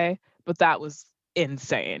Florida Bay, but that was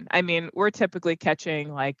insane. I mean, we're typically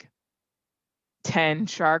catching like 10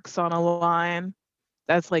 sharks on a line.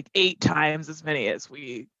 That's like 8 times as many as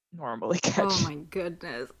we normally catch. Oh my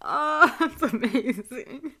goodness. Oh, that's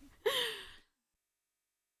amazing.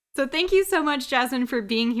 So thank you so much, Jasmine, for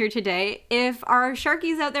being here today. If our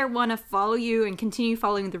Sharkies out there want to follow you and continue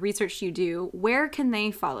following the research you do, where can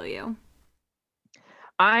they follow you?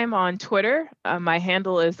 I'm on Twitter. My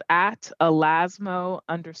handle is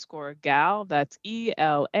 @Elasmo_gal. That's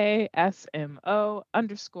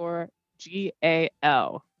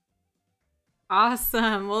ELASMO_GAL.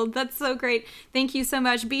 Awesome. Well, that's so great. Thank you so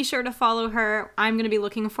much. Be sure to follow her. I'm going to be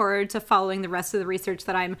looking forward to following the rest of the research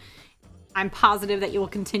that I'm positive that you will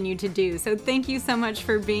continue to do. So thank you so much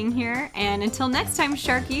for being here. And until next time,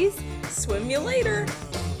 Sharkies. Swim you later.